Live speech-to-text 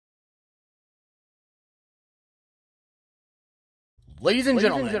Ladies and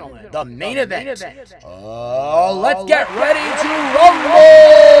gentlemen, the main event. Let's get ready to rumble!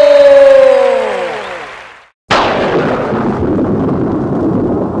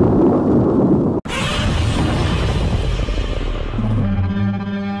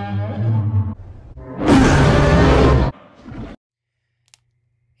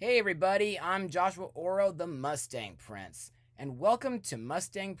 Hey everybody, I'm Joshua Orro, the Mustang Prince, and welcome to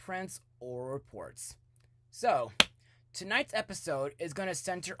Mustang Prince Orro Reports. So, tonight's episode is going to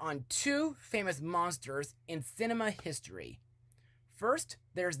center on two famous monsters in cinema history. First,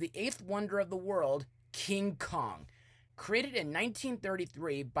 there's the eighth wonder of the world, King Kong. Created in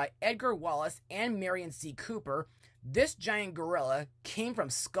 1933 by Edgar Wallace and Marion C. Cooper, this giant gorilla came from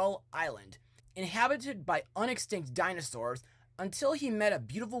Skull Island, inhabited by unextinct dinosaurs until he met a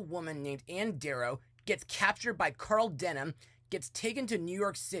beautiful woman named Ann Darrow, gets captured by Carl Denham, gets taken to New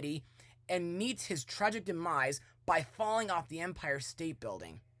York City, and meets his tragic demise by falling off the Empire State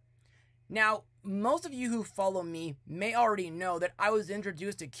Building. Now, most of you who follow me may already know that I was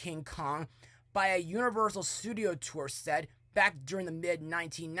introduced to King Kong by a Universal Studio Tour set back during the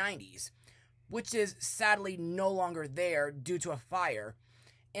mid-1990s, which is sadly no longer there due to a fire.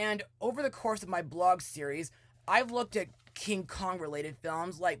 And over the course of my blog series, I've looked at King Kong related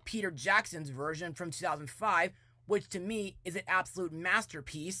films like Peter Jackson's version from 2005, which to me is an absolute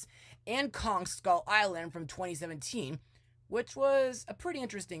masterpiece, and Kong Skull Island from 2017, which was a pretty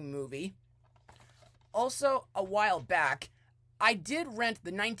interesting movie. Also, a while back, I did rent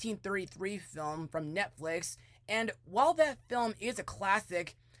the 1933 film from Netflix, and while that film is a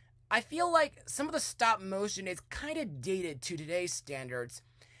classic, I feel like some of the stop motion is kind of dated to today's standards.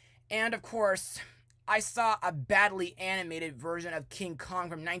 And of course, I saw a badly animated version of King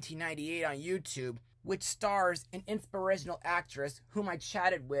Kong from 1998 on YouTube, which stars an inspirational actress whom I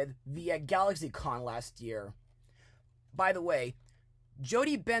chatted with via GalaxyCon last year. By the way,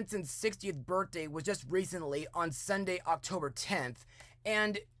 Jodie Benson's 60th birthday was just recently on Sunday, October 10th,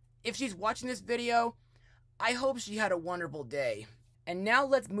 and if she's watching this video, I hope she had a wonderful day. And now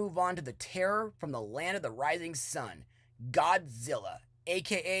let's move on to the terror from the land of the rising sun, Godzilla,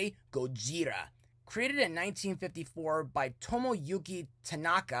 aka Gojira. Created in 1954 by Tomoyuki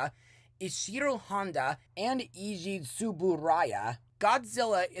Tanaka, Ishiro Honda, and Eiji Tsuburaya,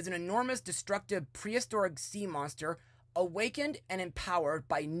 Godzilla is an enormous destructive prehistoric sea monster awakened and empowered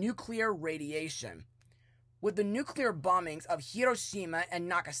by nuclear radiation. With the nuclear bombings of Hiroshima and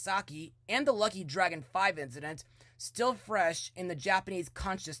Nagasaki and the Lucky Dragon 5 incident still fresh in the Japanese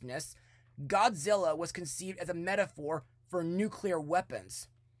consciousness, Godzilla was conceived as a metaphor for nuclear weapons.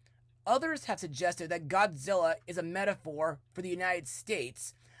 Others have suggested that Godzilla is a metaphor for the United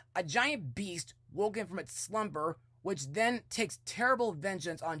States, a giant beast woken from its slumber, which then takes terrible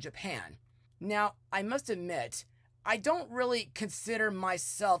vengeance on Japan. Now, I must admit, I don't really consider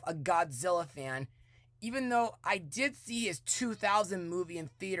myself a Godzilla fan, even though I did see his 2000 movie in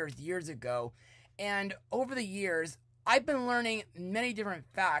theaters years ago, and over the years, I've been learning many different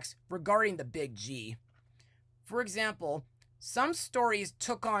facts regarding the Big G. For example, some stories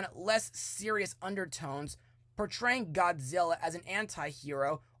took on less serious undertones, portraying Godzilla as an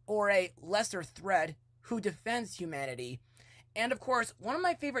anti-hero or a lesser threat who defends humanity. And of course, one of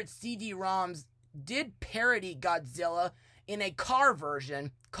my favorite CD-ROMs did parody Godzilla in a car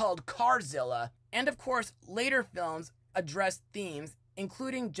version called Carzilla. And of course, later films addressed themes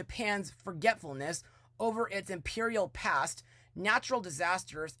including Japan's forgetfulness over its imperial past, natural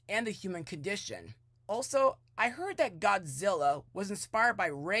disasters, and the human condition. Also, I heard that Godzilla was inspired by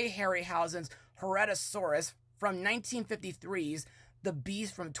Ray Harryhausen's Heretosaurus from 1953's The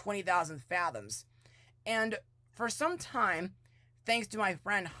Beast from 20,000 Fathoms. And for some time, thanks to my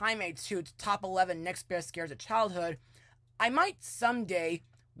friend Jaime Toot's Top 11 Next Best Scares of Childhood, I might someday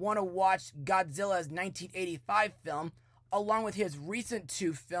want to watch Godzilla's 1985 film along with his recent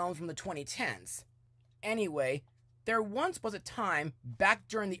two films from the 2010s. Anyway, there once was a time back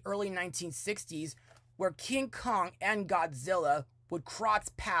during the early 1960s where King Kong and Godzilla would cross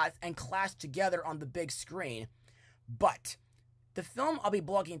paths and clash together on the big screen. But the film I'll be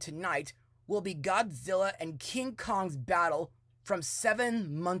blogging tonight will be Godzilla and King Kong's battle from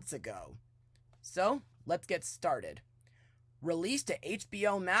 7 months ago. So, let's get started. Released to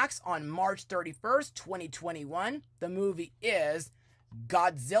HBO Max on March 31st, 2021, the movie is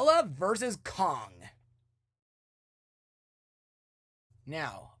Godzilla vs. Kong.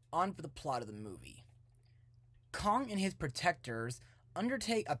 Now, on for the plot of the movie. Kong and his protectors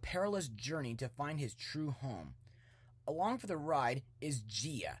undertake a perilous journey to find his true home. Along for the ride is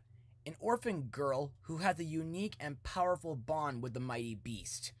Gia, an orphan girl who has a unique and powerful bond with the mighty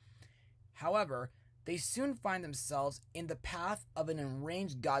beast. However, they soon find themselves in the path of an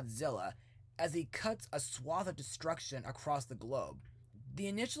enraged Godzilla as he cuts a swath of destruction across the globe. The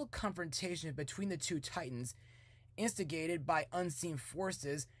initial confrontation between the two titans, instigated by unseen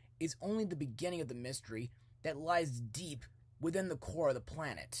forces, is only the beginning of the mystery that lies deep within the core of the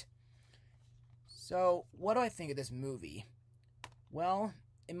planet. So, what do I think of this movie? Well,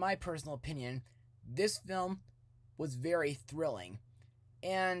 in my personal opinion, this film was very thrilling,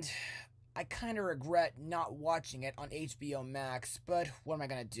 and I kind of regret not watching it on HBO Max, but what am I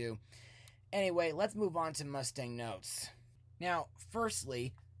going to do? Anyway, let's move on to Mustang notes. Now,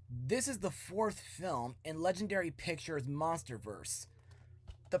 firstly, this is the 4th film in Legendary Pictures' MonsterVerse.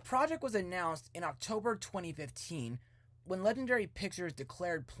 The project was announced in October 2015 when Legendary Pictures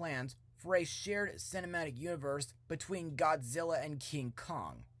declared plans for a shared cinematic universe between Godzilla and King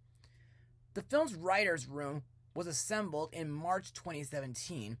Kong. The film's writer's room was assembled in March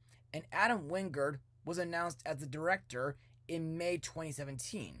 2017, and Adam Wingard was announced as the director in May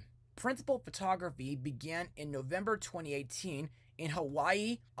 2017. Principal photography began in November 2018 in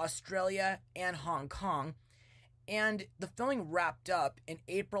Hawaii, Australia, and Hong Kong, and the filming wrapped up in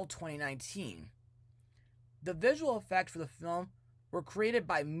April 2019. The visual effects for the film were created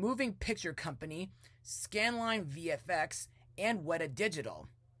by moving picture company Scanline VFX and Weta Digital.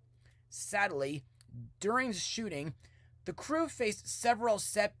 Sadly, during shooting, the crew faced several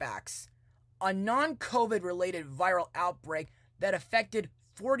setbacks. A non-COVID related viral outbreak that affected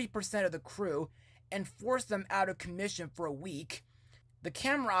 40% of the crew and forced them out of commission for a week. The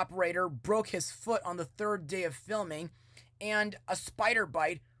camera operator broke his foot on the 3rd day of filming, and a spider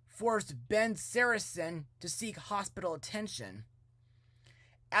bite forced Ben Saracen to seek hospital attention.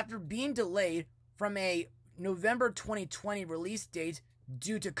 After being delayed from a November 2020 release date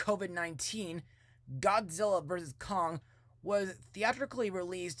due to COVID-19, Godzilla vs. Kong was theatrically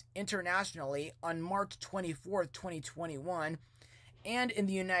released internationally on March 24, 2021, and in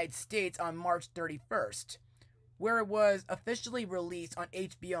the United States on March 31st, where it was officially released on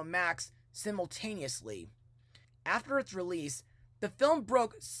HBO Max simultaneously. After its release, the film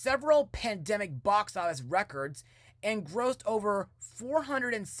broke several pandemic box office records and grossed over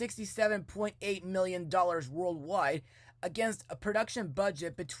 $467.8 million worldwide against a production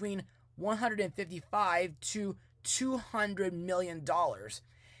budget between $155 to $200 million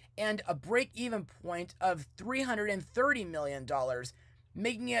and a break-even point of $330 million,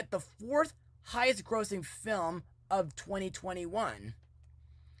 making it the 4th highest-grossing film of 2021.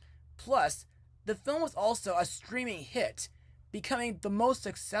 Plus, the film was also a streaming hit, becoming the most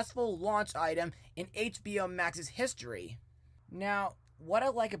successful launch item in HBO Max's history. Now, what I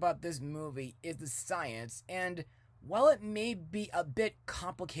like about this movie is the science, and while it may be a bit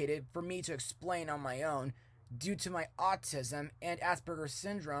complicated for me to explain on my own due to my autism and Asperger's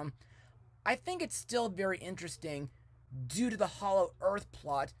syndrome, I think it's still very interesting due to the Hollow Earth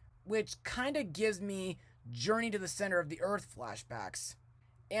plot, which kinda gives me Journey to the Center of the Earth flashbacks.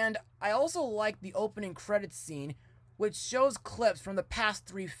 And I also like the opening credits scene, which shows clips from the past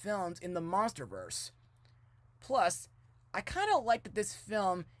 3 films in the MonsterVerse. Plus, I kinda like that this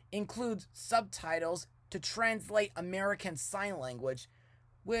film includes subtitles to translate American Sign Language,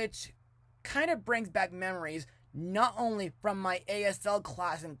 which kinda brings back memories not only from my ASL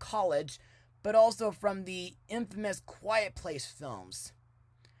class in college, but also from the infamous Quiet Place films.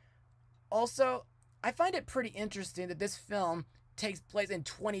 Also, I find it pretty interesting that this film takes place in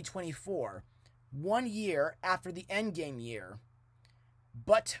 2024, 1 year after the Endgame year.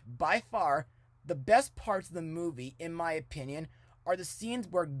 But by far, the best parts of the movie, in my opinion, are the scenes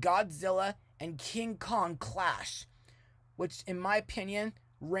where Godzilla and King Kong clash, which in my opinion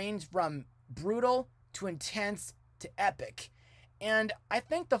range from brutal to intense to epic. And I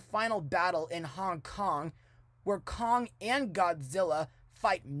think the final battle in Hong Kong, where Kong and Godzilla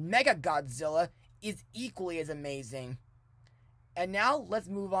fight Mega Godzilla, is equally as amazing. And now let's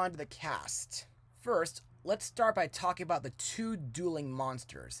move on to the cast. First, let's start by talking about the 2 dueling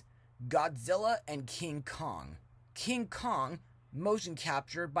monsters, Godzilla and King Kong. King Kong, motion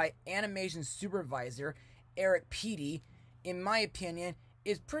captured by animation supervisor Eric Peaty, in my opinion,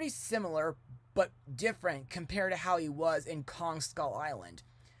 is pretty similar but different compared to how he was in Kong Skull Island,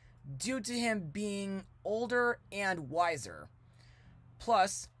 due to him being older and wiser.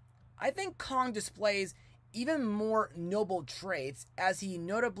 Plus, I think Kong displays even more noble traits as he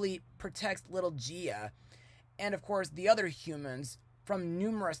notably protects little Gia, and of course the other humans, from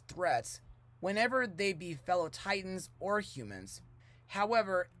numerous threats, whenever they be fellow Titans or humans.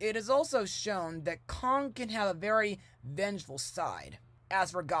 However, it is also shown that Kong can have a very vengeful side.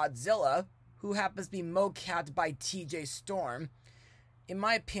 As for Godzilla, who happens to be mocapped by TJ Storm, in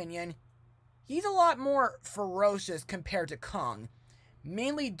my opinion, he's a lot more ferocious compared to Kong,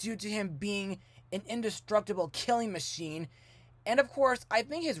 mainly due to him being an indestructible killing machine, and of course, I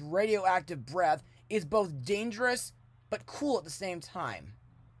think his radioactive breath is both dangerous but cool at the same time.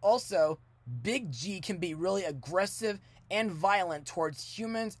 Also, Big G can be really aggressive and violent towards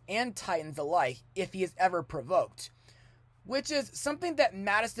humans and Titans alike if he is ever provoked, which is something that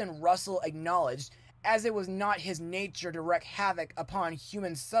Madison Russell acknowledged, as it was not his nature to wreak havoc upon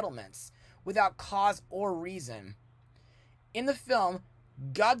human settlements without cause or reason. In the film,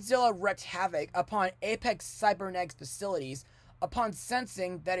 Godzilla wreaked havoc upon Apex Cybernetics facilities upon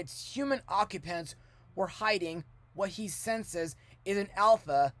sensing that its human occupants were hiding what he senses is an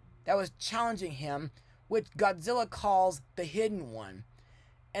alpha that was challenging him, which Godzilla calls the Hidden One.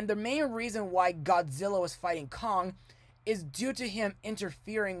 And the main reason why Godzilla was fighting Kong is due to him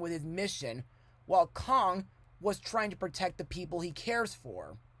interfering with his mission, while Kong was trying to protect the people he cares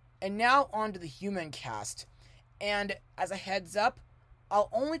for. And now on to the human cast. And as a heads up, I'll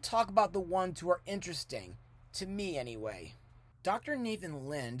only talk about the ones who are interesting, to me anyway. Dr. Nathan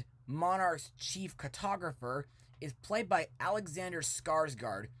Lind, Monarch's chief cartographer, is played by Alexander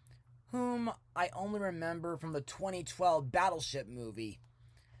Skarsgård, whom I only remember from the 2012 Battleship movie.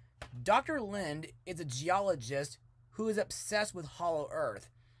 Dr. Lind is a geologist who is obsessed with Hollow Earth.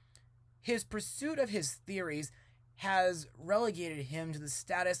 His pursuit of his theories has relegated him to the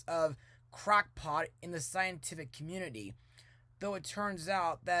status of crackpot in the scientific community, though it turns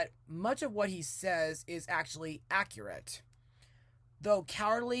out that much of what he says is actually accurate. Though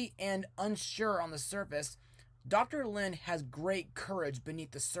cowardly and unsure on the surface, Dr. Lind has great courage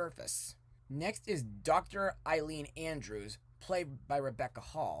beneath the surface. Next is Dr. Eileen Andrews, played by Rebecca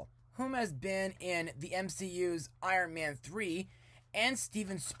Hall, whom has been in the MCU's Iron Man 3 and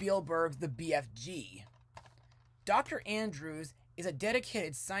Steven Spielberg's The BFG. Dr. Andrews is a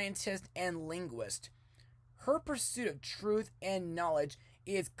dedicated scientist and linguist. Her pursuit of truth and knowledge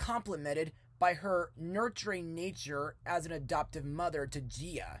is complemented by her nurturing nature as an adoptive mother to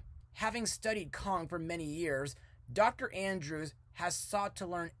Gia. Having studied Kong for many years, Dr. Andrews has sought to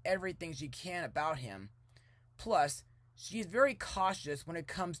learn everything she can about him. Plus, she is very cautious when it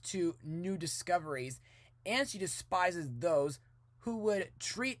comes to new discoveries, and she despises those who would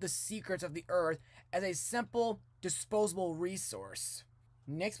treat the secrets of the Earth as a simple, disposable resource.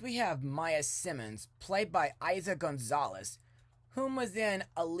 Next we have Maya Simmons, played by Isa Gonzalez, whom was in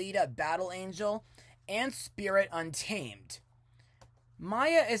Alita Battle Angel and Spirit Untamed.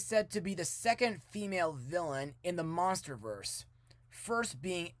 Maya is said to be the second female villain in the MonsterVerse, first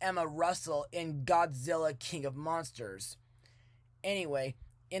being Emma Russell in Godzilla King of Monsters. Anyway,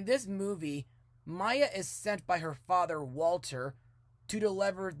 in this movie, Maya is sent by her father Walter to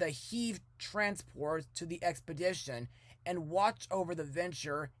deliver the heave transports to the expedition and watch over the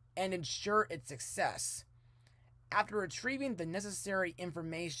venture and ensure its success. After retrieving the necessary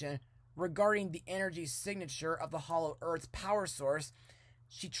information regarding the energy signature of the Hollow Earth's power source,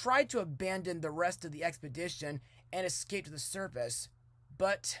 she tried to abandon the rest of the expedition and escape to the surface,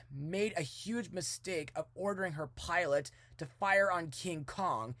 but made a huge mistake of ordering her pilot to fire on King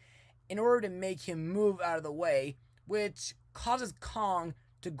Kong in order to make him move out of the way, which causes Kong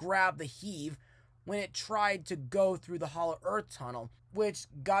to grab the heave when it tried to go through the Hollow Earth tunnel, which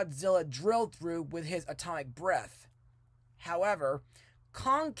Godzilla drilled through with his atomic breath. However,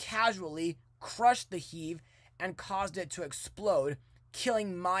 Kong casually crushed the heave and caused it to explode,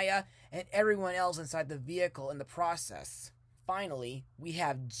 killing Maya and everyone else inside the vehicle in the process. Finally, we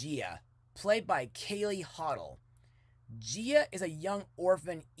have Gia, played by Kaylee Hoddle. Gia is a young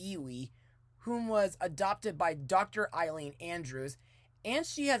orphan Iwi whom was adopted by Dr. Eileen Andrews, and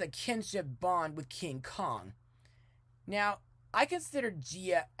she has a kinship bond with King Kong. Now, I consider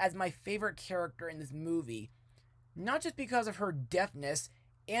Gia as my favorite character in this movie, not just because of her deafness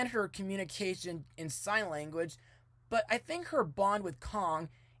and her communication in sign language, but I think her bond with Kong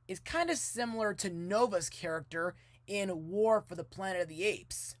is kind of similar to Nova's character in War for the Planet of the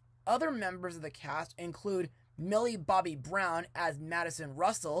Apes. Other members of the cast include Millie Bobby Brown as Madison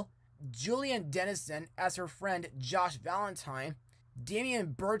Russell, Julian Dennison as her friend Josh Valentine,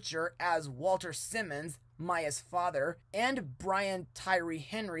 Damian Bircher as Walter Simmons, Maya's father, and Brian Tyree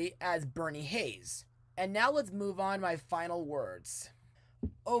Henry as Bernie Hayes. And now let's move on to my final words.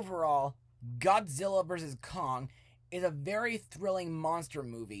 Overall, Godzilla vs. Kong is a very thrilling monster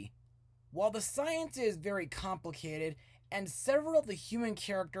movie. While the science is very complicated and several of the human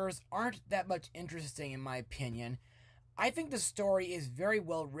characters aren't that much interesting in my opinion, I think the story is very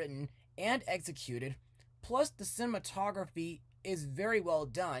well written and executed, plus the cinematography is very well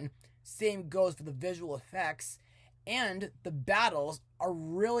done, same goes for the visual effects, and the battles are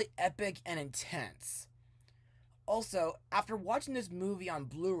really epic and intense. Also, after watching this movie on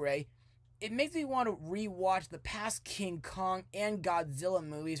Blu-ray, it makes me want to rewatch the past King Kong and Godzilla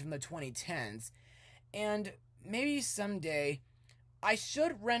movies from the 2010s, and maybe someday I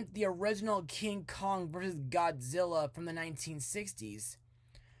should rent the original King Kong vs. Godzilla from the 1960s.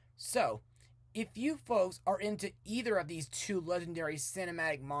 So, if you folks are into either of these two legendary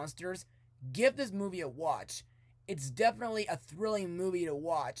cinematic monsters, give this movie a watch. It's definitely a thrilling movie to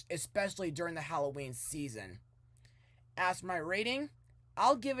watch, especially during the Halloween season. As for my rating,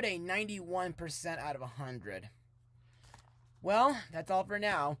 I'll give it a 91% out of 100. Well, that's all for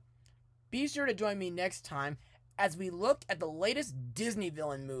now. Be sure to join me next time as we look at the latest Disney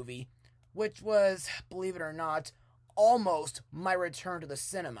villain movie, which was, believe it or not, almost my return to the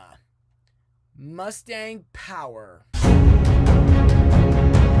cinema. Mustang Power.